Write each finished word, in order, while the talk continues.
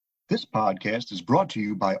This podcast is brought to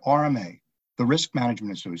you by RMA, the Risk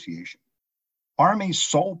Management Association. RMA's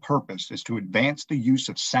sole purpose is to advance the use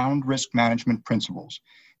of sound risk management principles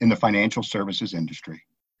in the financial services industry.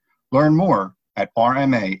 Learn more at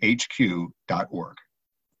rmahq.org.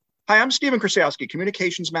 Hi, I'm Stephen Krasowski,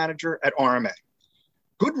 Communications Manager at RMA.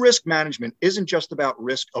 Good risk management isn't just about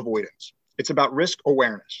risk avoidance. It's about risk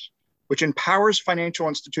awareness, which empowers financial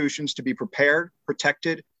institutions to be prepared,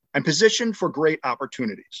 protected, and positioned for great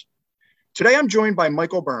opportunities. Today, I'm joined by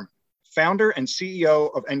Michael Berman, founder and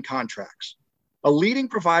CEO of nContracts, a leading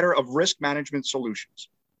provider of risk management solutions.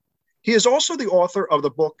 He is also the author of the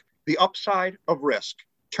book, The Upside of Risk,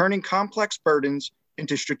 Turning Complex Burdens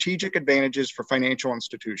into Strategic Advantages for Financial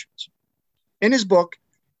Institutions. In his book,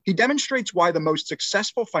 he demonstrates why the most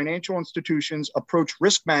successful financial institutions approach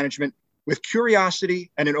risk management with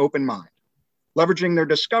curiosity and an open mind, leveraging their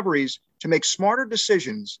discoveries to make smarter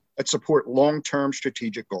decisions that support long-term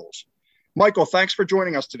strategic goals. Michael, thanks for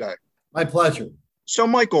joining us today. My pleasure. So,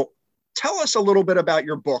 Michael, tell us a little bit about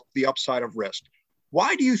your book, The Upside of Risk.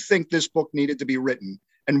 Why do you think this book needed to be written,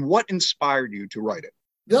 and what inspired you to write it?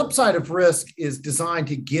 The Upside of Risk is designed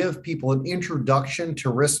to give people an introduction to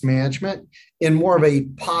risk management in more of a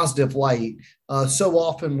positive light. So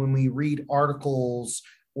often when we read articles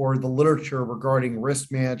or the literature regarding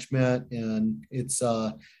risk management and its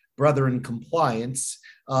brethren compliance,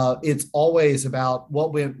 it's always about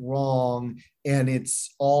what went wrong, and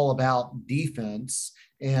it's all about defense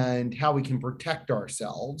and how we can protect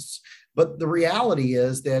ourselves. But the reality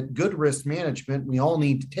is that good risk management, we all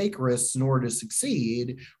need to take risks in order to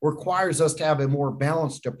succeed, requires us to have a more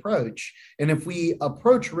balanced approach. And if we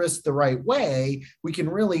approach risk the right way, we can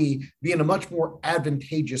really be in a much more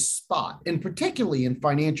advantageous spot. And particularly in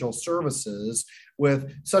financial services,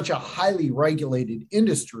 with such a highly regulated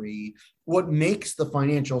industry, what makes the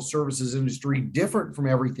financial services industry different from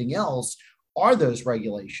everything else are those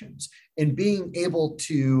regulations. And being able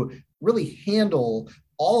to really handle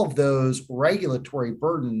all of those regulatory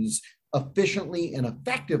burdens efficiently and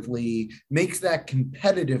effectively makes that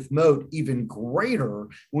competitive moat even greater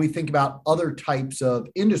when we think about other types of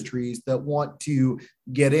industries that want to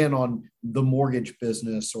get in on the mortgage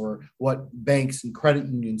business or what banks and credit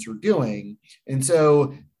unions are doing. And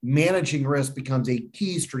so managing risk becomes a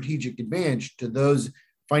key strategic advantage to those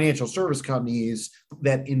financial service companies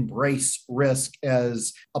that embrace risk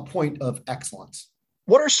as a point of excellence.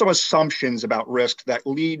 What are some assumptions about risk that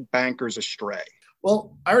lead bankers astray?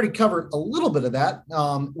 Well, I already covered a little bit of that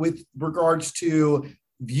with regards to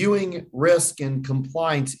viewing risk and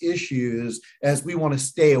compliance issues as we want to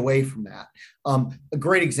stay away from that. A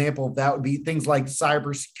great example of that would be things like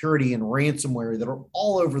cybersecurity and ransomware that are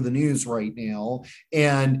all over the news right now.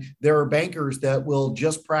 And there are bankers that will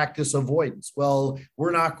just practice avoidance. Well,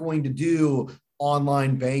 we're not going to do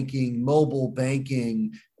online banking, mobile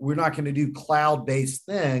banking. We're not going to do cloud-based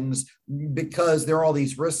things because there are all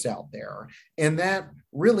these risks out there. And that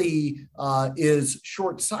really is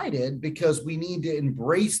short-sighted because we need to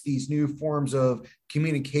embrace these new forms of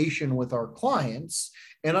communication with our clients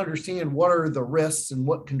and understand what are the risks and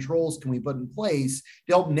what controls can we put in place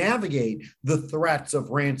to help navigate the threats of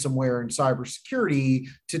ransomware and cybersecurity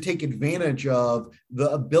to take advantage of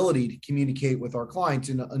the ability to communicate with our clients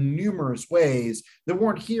in numerous ways that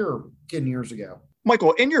weren't here 10 years ago.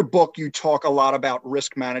 Michael, in your book, you talk a lot about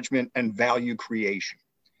risk management and value creation.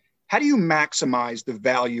 How do you maximize the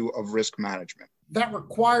value of risk management? That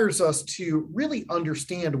requires us to really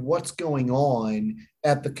understand what's going on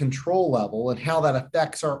at the control level and how that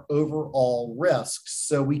affects our overall risks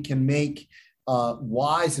so we can make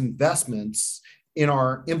wise investments in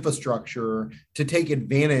our infrastructure to take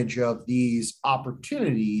advantage of these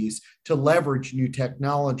opportunities to leverage new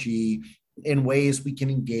technology in ways we can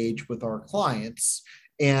engage with our clients.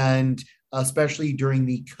 And especially during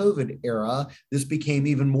the COVID era, this became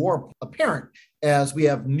even more apparent as we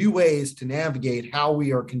have new ways to navigate how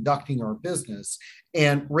we are conducting our business.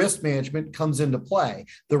 And risk management comes into play.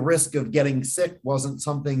 The risk of getting sick wasn't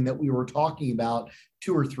something that we were talking about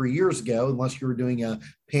 2 or 3 years ago, unless you were doing a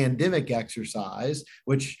pandemic exercise,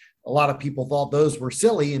 which a lot of people thought those were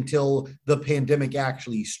silly until the pandemic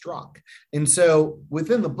actually struck. And so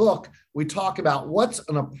within the book, we talk about what's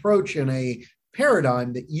an approach and a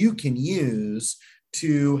paradigm that you can use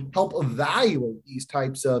to help evaluate these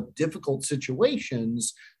types of difficult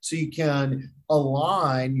situations so you can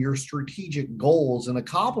align your strategic goals and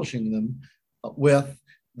accomplishing them with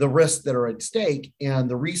the risks that are at stake and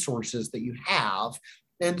the resources that you have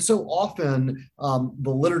And so often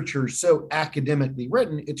the literature is so academically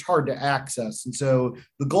written, it's hard to access. And so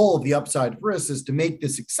the goal of the upside of risk is to make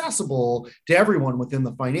this accessible to everyone within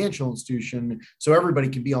the financial institution so everybody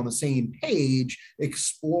can be on the same page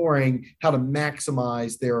exploring how to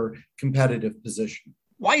maximize their competitive position.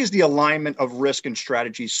 Why is the alignment of risk and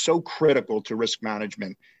strategy so critical to risk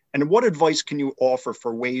management? And what advice can you offer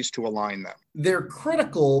for ways to align them? They're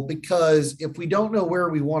critical because if we don't know where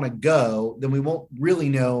we want to go, then we won't really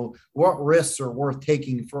know what risks are worth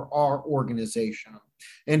taking for our organization.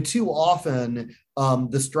 And too often,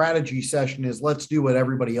 the strategy session is let's do what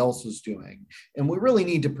everybody else is doing. And we really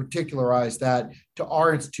need to particularize that to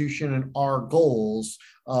our institution and our goals,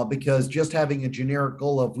 because just having a generic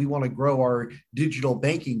goal of we want to grow our digital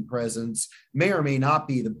banking presence may or may not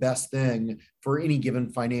be the best thing for any given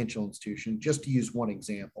financial institution, just to use one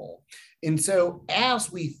example. And so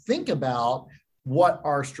as we think about what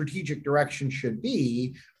our strategic direction should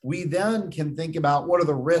be, we then can think about what are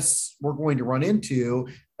the risks we're going to run into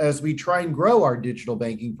as we try and grow our digital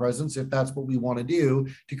banking presence, if that's what we want to do,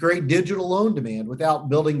 to create digital loan demand without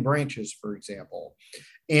building branches, for example.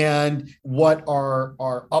 And what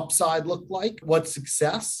our upside look like, what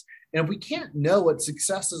success. And if we can't know what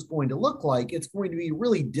success is going to look like, it's going to be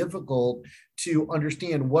really difficult to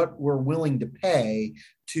understand what we're willing to pay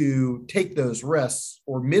to take those risks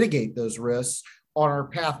or mitigate those risks on our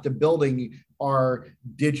path to building our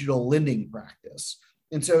digital lending practice.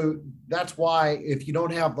 And so that's why if you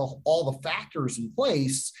don't have all the factors in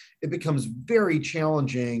place, it becomes very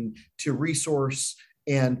challenging to resource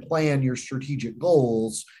and plan your strategic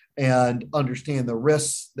goals and understand the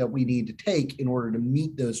risks that we need to take in order to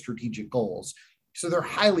meet those strategic goals. So they're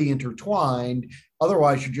highly intertwined.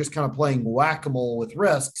 Otherwise, you're just kind of playing whack-a-mole with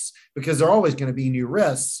risks because there are always going to be new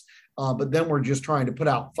risks. But then we're just trying to put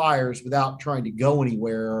out fires without trying to go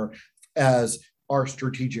anywhere as our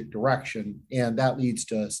strategic direction. And that leads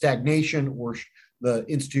to stagnation or the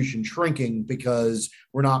institution shrinking because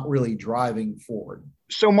we're not really driving forward.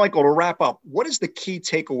 So, Michael, to wrap up, what is the key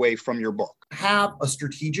takeaway from your book? Have a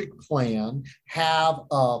strategic plan, have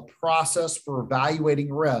a process for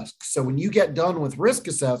evaluating risk. So when you get done with risk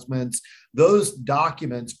assessments, those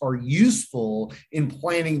documents are useful in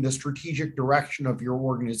planning the strategic direction of your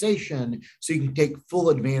organization so you can take full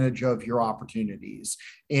advantage of your opportunities.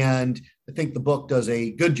 And I think the book does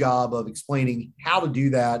a good job of explaining how to do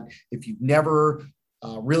that. If you've never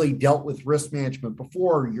really dealt with risk management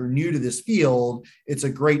before, you're new to this field, it's a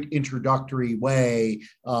great introductory way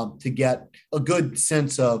to get a good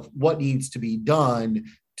sense of what needs to be done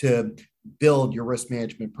to build your risk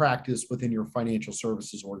management practice within your financial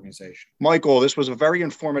services organization. Michael, this was a very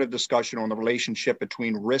informative discussion on the relationship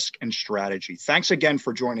between risk and strategy. Thanks again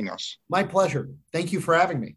for joining us. My pleasure. Thank you for having me.